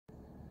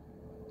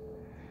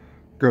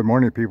Good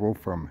morning, people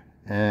from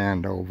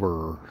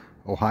Andover,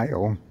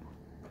 Ohio.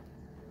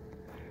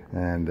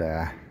 And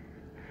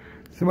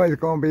somebody's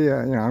going to be,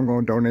 I'm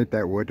going to donate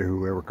that wood to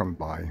whoever comes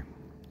by.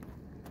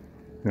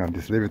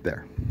 Just leave it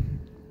there.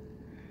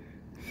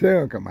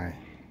 So, got my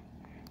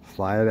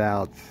slide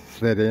out,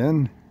 slid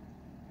in,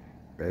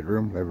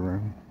 bedroom, living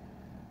room.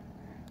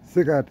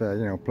 Still got,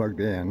 plugged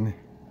in.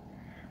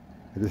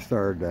 I just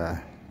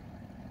started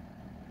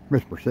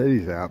Miss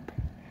Mercedes up.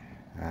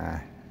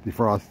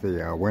 Defrost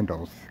the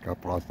windows,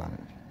 got frost on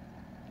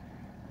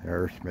it.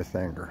 There's Miss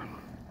Anger.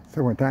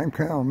 So when time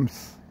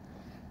comes,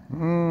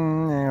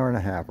 an hour and a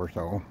half or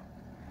so,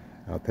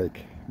 I'll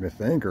take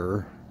Miss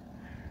Anger,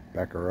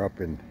 back her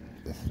up in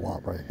this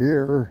slot right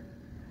here,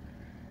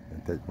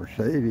 and take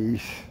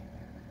Mercedes,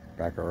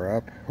 back her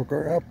up, hook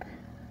her up,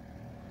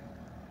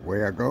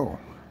 away I go.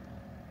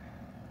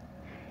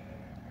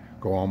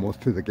 Go almost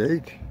to the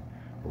gate,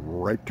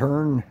 right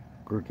turn,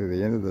 go to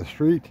the end of the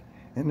street,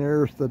 and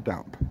there's the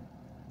dump.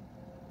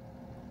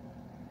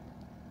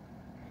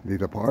 Leave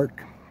the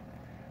park,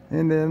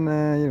 and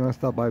then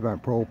stop by my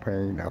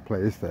propane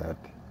place that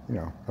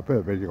I put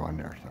a video on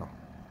there. So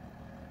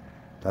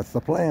that's the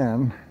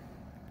plan.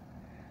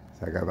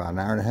 So I got about an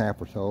hour and a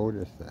half or so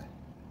just to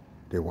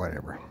do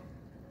whatever.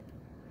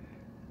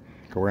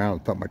 Go around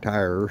and thump my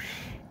tires.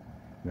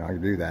 I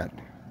can do that.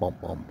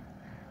 Bump bump.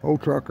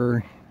 Old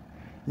trucker,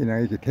 you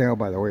can tell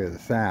by the way of the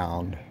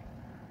sound.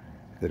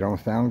 If they don't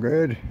sound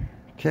good,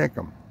 check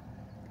them.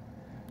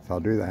 So I'll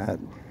do that.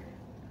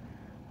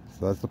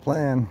 So that's the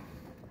plan.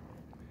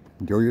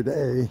 Enjoy your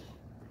day,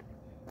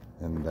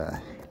 and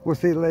we'll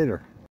see you later.